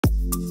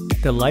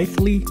The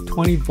Litheli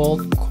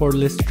 20V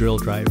Cordless Drill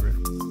Driver.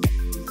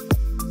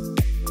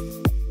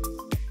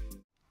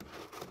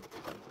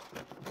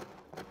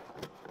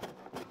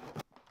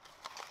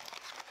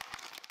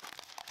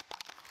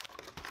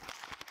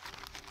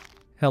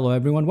 Hello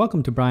everyone,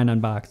 welcome to Brian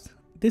Unboxed.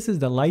 This is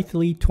the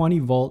Litheli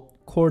 20V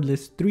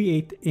Cordless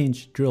 3/8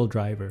 inch drill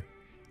driver.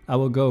 I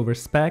will go over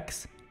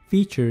specs,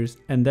 features,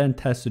 and then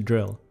test the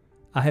drill.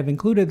 I have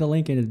included the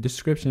link in the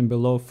description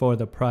below for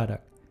the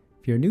product.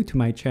 If you're new to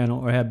my channel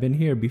or have been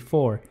here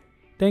before,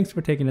 thanks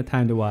for taking the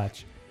time to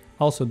watch.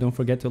 Also, don't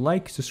forget to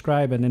like,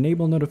 subscribe, and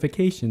enable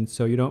notifications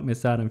so you don't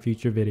miss out on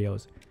future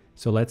videos.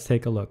 So let's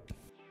take a look.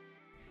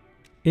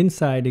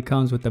 Inside, it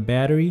comes with a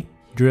battery,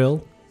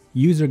 drill,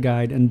 user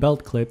guide and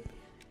belt clip,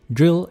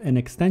 drill and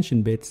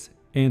extension bits,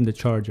 and the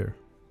charger.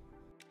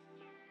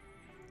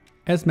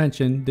 As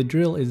mentioned, the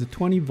drill is a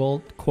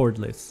 20V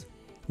cordless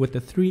with a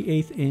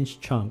 3/8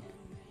 inch chunk.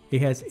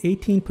 It has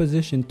 18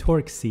 position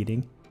torque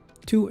seating,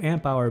 2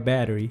 amp-hour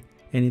battery,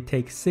 and it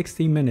takes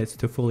 60 minutes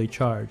to fully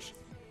charge.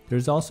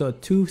 There's also a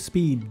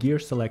 2-speed gear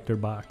selector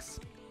box.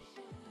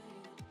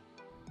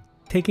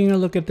 Taking a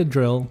look at the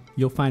drill,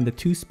 you'll find the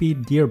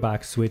 2-speed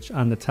gearbox switch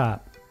on the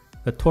top,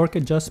 the torque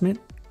adjustment,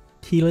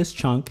 keyless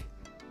chunk,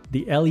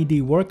 the LED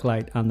work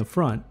light on the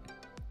front,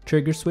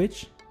 trigger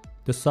switch,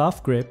 the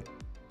soft grip,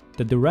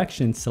 the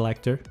direction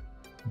selector,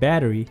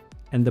 battery,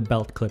 and the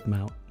belt clip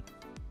mount.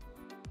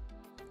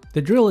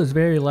 The drill is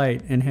very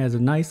light and has a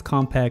nice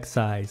compact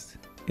size.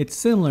 It's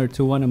similar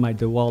to one of my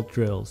DeWalt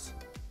drills.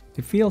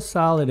 It feels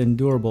solid and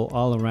durable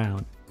all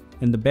around,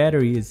 and the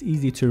battery is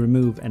easy to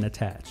remove and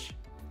attach.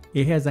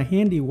 It has a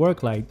handy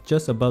work light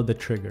just above the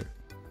trigger,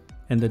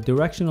 and the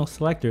directional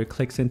selector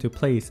clicks into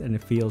place and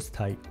it feels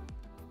tight.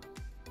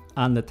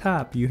 On the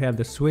top, you have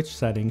the switch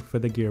setting for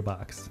the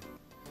gearbox.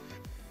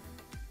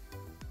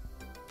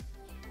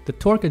 The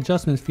torque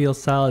adjustment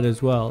feels solid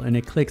as well, and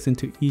it clicks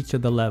into each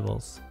of the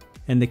levels,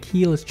 and the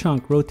keyless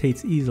chunk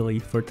rotates easily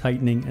for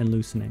tightening and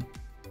loosening.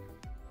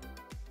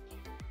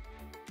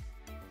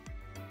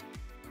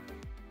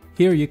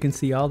 Here you can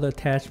see all the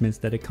attachments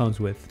that it comes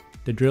with,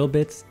 the drill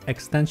bits,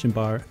 extension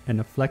bar, and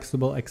a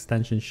flexible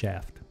extension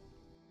shaft.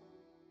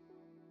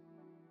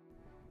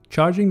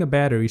 Charging the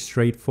battery is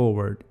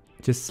straightforward.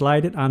 Just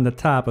slide it on the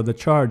top of the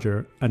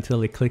charger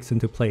until it clicks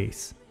into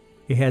place.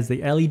 It has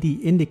the LED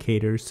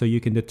indicator so you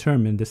can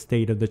determine the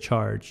state of the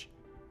charge.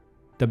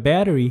 The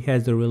battery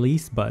has the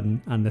release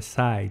button on the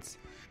sides,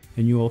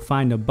 and you will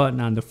find a button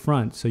on the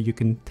front so you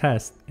can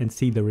test and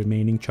see the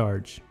remaining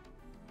charge.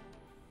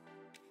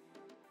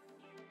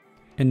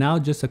 And now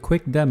just a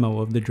quick demo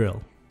of the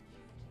drill.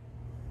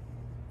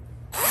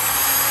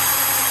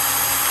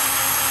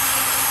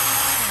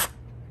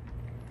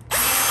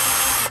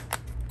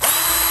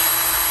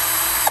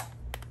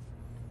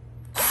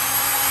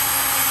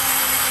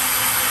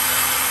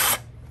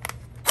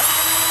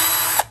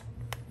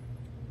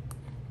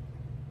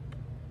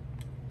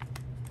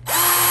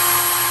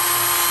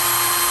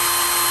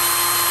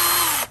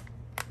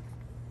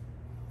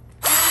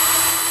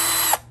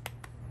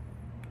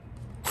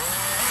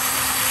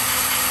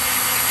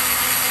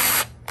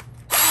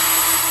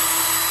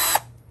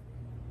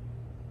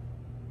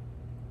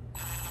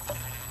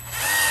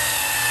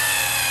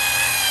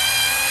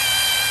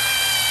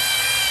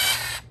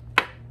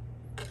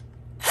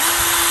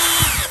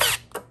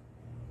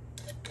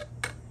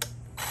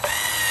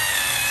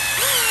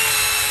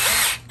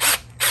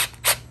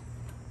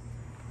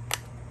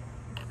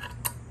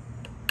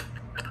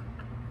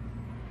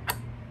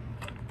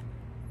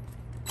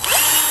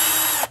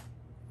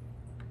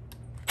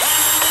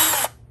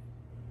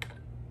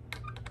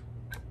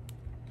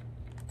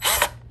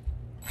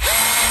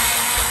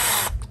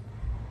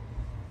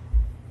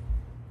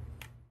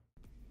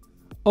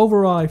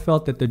 Overall, I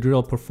felt that the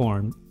drill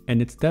performed,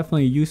 and it's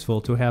definitely useful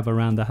to have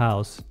around the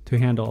house to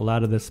handle a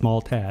lot of the small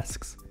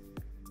tasks.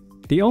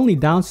 The only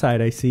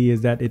downside I see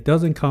is that it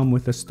doesn't come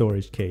with a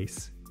storage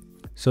case.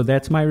 So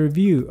that's my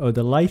review of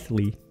the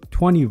Litheli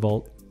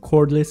 20V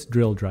Cordless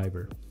Drill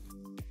Driver.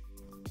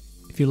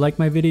 If you like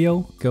my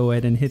video, go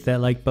ahead and hit that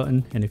like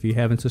button, and if you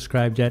haven't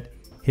subscribed yet,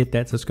 hit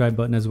that subscribe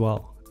button as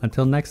well.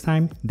 Until next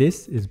time,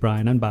 this is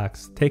Brian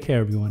Unboxed. Take care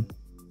everyone.